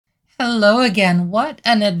Hello again. What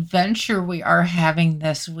an adventure we are having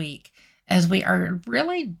this week as we are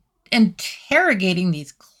really interrogating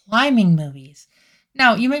these climbing movies.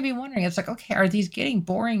 Now, you may be wondering, it's like, okay, are these getting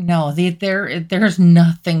boring? No, there's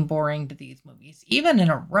nothing boring to these movies. Even in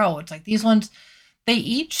a row, it's like these ones, they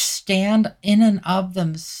each stand in and of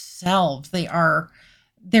themselves.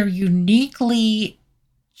 They're uniquely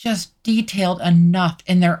just detailed enough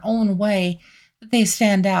in their own way that they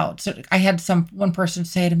stand out. So I had one person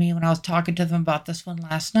say to me when I was talking to them about this one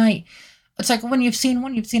last night, it's like, when you've seen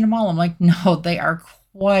one, you've seen them all. I'm like, no, they are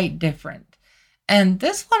quite different. And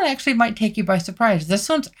this one actually might take you by surprise. This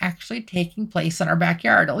one's actually taking place in our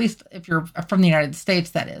backyard, at least if you're from the United States,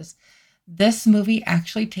 that is. This documentary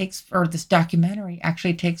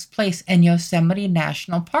actually takes place in Yosemite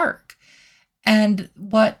National Park. And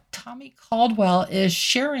what Tommy Caldwell is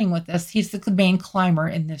sharing with us, he's the main climber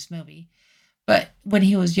in this movie. But when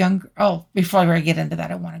he was younger, before I get into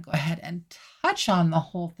that, I want to go ahead and touch on the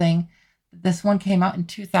whole thing. This one came out in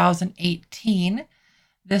 2018.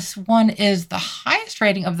 This one is the highest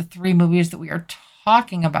rating of the three movies that we are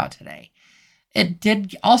talking about today. It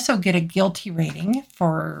did also get a guilty rating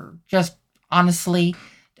for just honestly,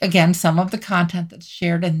 again, some of the content that's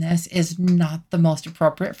shared in this is not the most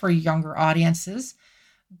appropriate for younger audiences.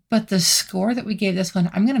 But the score that we gave this one,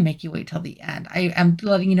 I'm going to make you wait till the end. I am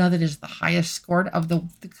letting you know that it is the highest scored of the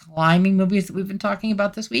climbing movies that we've been talking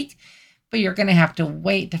about this week. But you're going to have to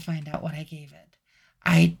wait to find out what I gave it.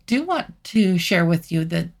 I do want to share with you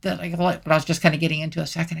that like what I was just kind of getting into a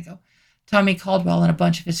second ago. Tommy Caldwell and a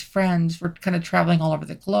bunch of his friends were kind of traveling all over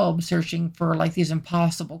the globe searching for like these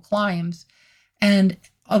impossible climbs. And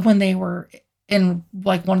when they were in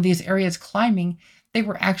like one of these areas climbing, they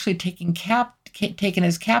were actually taken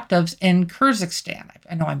as captives in Kyrgyzstan.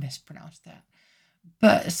 I know I mispronounced that.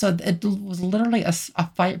 But so it was literally a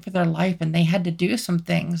fight for their life, and they had to do some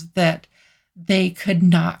things that they could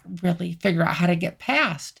not really figure out how to get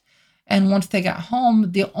past. And once they got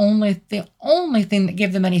home, the only thing that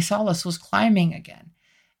gave them any solace was climbing again.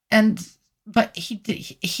 But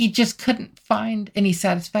he just couldn't find any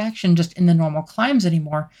satisfaction just in the normal climbs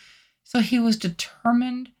anymore. So he was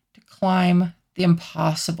determined to climb the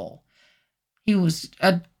impossible. He was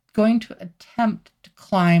going to attempt to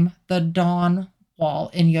climb the Dawn Wall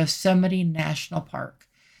in Yosemite National Park.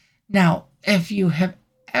 Now, if you have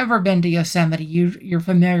ever been to Yosemite, you're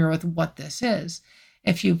familiar with what this is.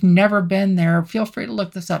 If you've never been there, feel free to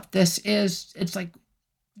look this up. It's like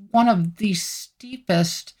one of the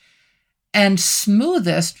steepest and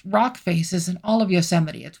smoothest rock faces in all of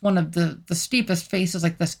Yosemite. It's one of the steepest faces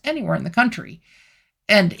like this anywhere in the country.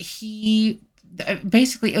 And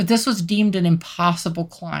this was deemed an impossible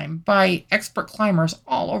climb by expert climbers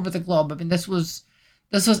all over the globe. I mean, this was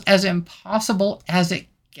as impossible as it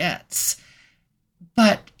gets.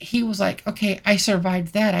 But he was like, okay, I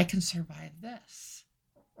survived that. I can survive this.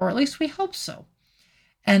 Or at least we hope so.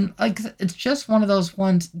 And like, it's just one of those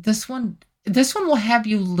ones. This one will have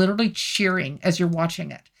you literally cheering as you're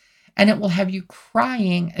watching it. And it will have you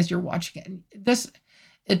crying as you're watching it.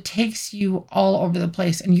 It takes you all over the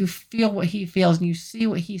place, and you feel what he feels and you see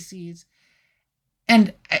what he sees.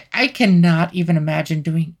 And I cannot even imagine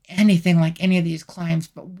doing anything like any of these climbs,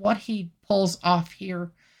 but what he pulls off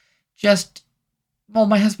here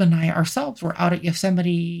my husband and I ourselves were out at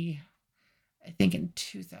Yosemite, I think in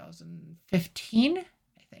 2015, I'm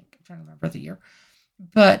trying to remember the year.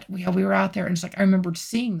 But we were out there, and it's like, I remembered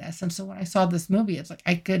seeing this. And so when I saw this movie, it's like,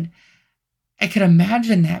 I could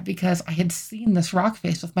imagine that because I had seen this rock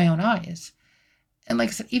face with my own eyes. And like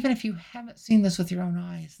I said, even if you haven't seen this with your own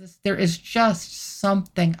eyes, there is just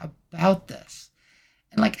something about this.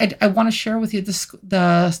 And like, I want to share with you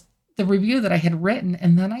the review that I had written,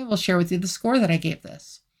 and then I will share with you the score that I gave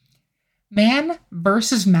this. Man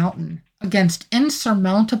versus mountain against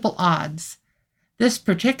insurmountable odds. This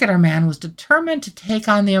particular man was determined to take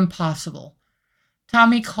on the impossible.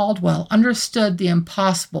 Tommy Caldwell understood the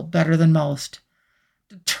impossible better than most.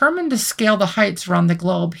 Determined to scale the heights around the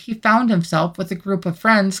globe, he found himself with a group of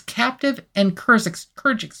friends captive in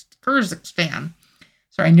Kyrgyzstan.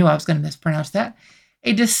 Sorry, I knew I was going to mispronounce that.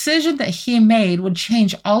 A decision that he made would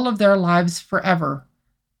change all of their lives forever,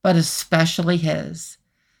 but especially his.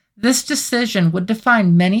 This decision would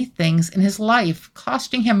define many things in his life,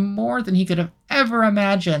 costing him more than he could have ever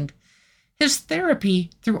imagined. His therapy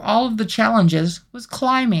through all of the challenges was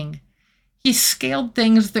climbing. He scaled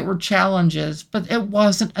things that were challenges, but it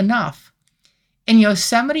wasn't enough. In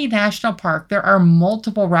Yosemite National Park, there are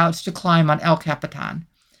multiple routes to climb on El Capitan.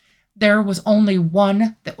 There was only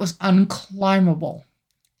one that was unclimbable,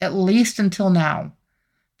 at least until now,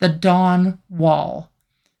 the Dawn Wall.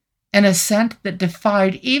 an ascent that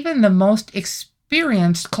defied even the most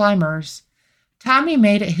experienced climbers. Tommy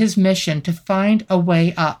made it his mission to find a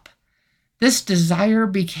way up. This desire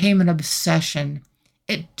became an obsession.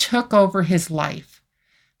 It took over his life.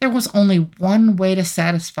 There was only one way to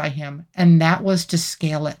satisfy him, and that was to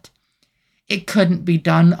scale it. It couldn't be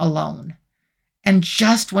done alone. And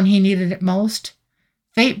just when he needed it most,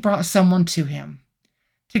 fate brought someone to him.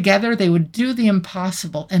 Together they would do the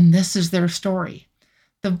impossible, and this is their story.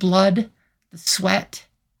 The blood, the sweat,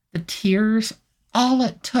 the tears, all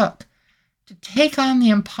it took to take on the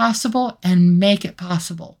impossible and make it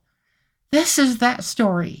possible. This is that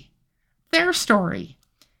story, their story.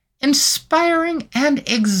 Inspiring and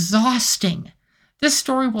exhausting. This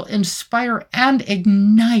story will inspire and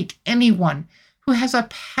ignite anyone who has a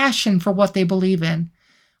passion for what they believe in.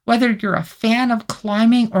 Whether you're a fan of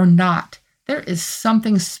climbing or not, there is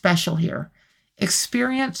something special here.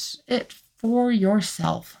 Experience it for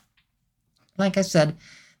yourself. Like I said,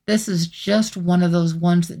 this is just one of those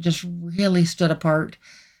ones that just really stood apart.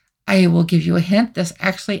 I will give you a hint. This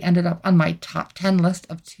actually ended up on my top 10 list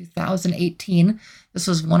of 2018. This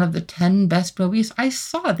was one of the 10 best movies I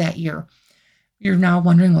saw that year. You're now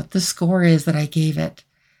wondering what the score is that I gave it.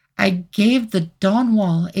 I gave The Dawn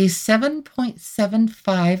Wall a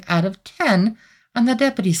 7.75 out of 10 on the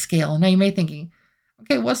deputy scale. Now you may be thinking,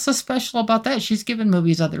 okay, what's so special about that? She's given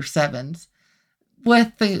movies other sevens.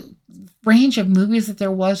 With the range of movies that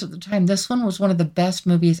there was at the time, this one was one of the best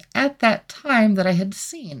movies at that time that I had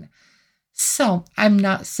seen. So I'm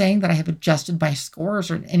not saying that I have adjusted my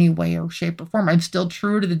scores or in any way or shape or form. I'm still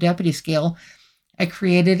true to the deputy scale. I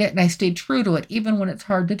created it and I stayed true to it, even when it's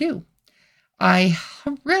hard to do. I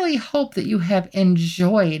really hope that you have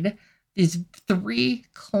enjoyed these 3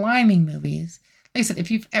 climbing movies. Like I said,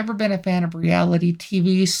 if you've ever been a fan of reality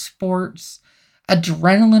TV, sports,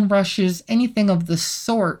 adrenaline rushes, anything of the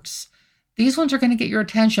sorts, these ones are going to get your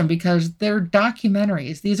attention because they're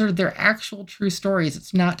documentaries. These are their actual true stories.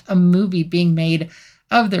 It's not a movie being made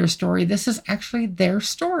of their story. This is actually their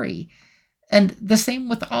story. And the same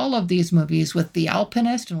with all of these movies, with The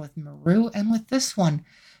Alpinist and with Maru and with this one.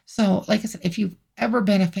 So, like I said, if you've ever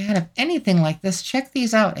been a fan of anything like this, check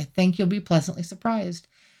these out. I think you'll be pleasantly surprised.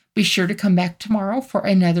 Be sure to come back tomorrow for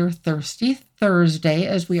another Thirsty Thursday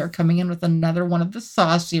as we are coming in with another one of the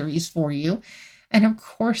Saw series for you. And of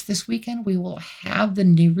course, this weekend we will have the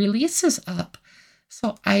new releases up.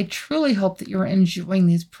 So I truly hope that you're enjoying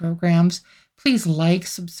these programs. Please like,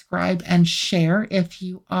 subscribe, and share if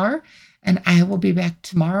you are. And I will be back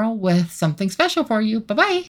tomorrow with something special for you. Bye-bye.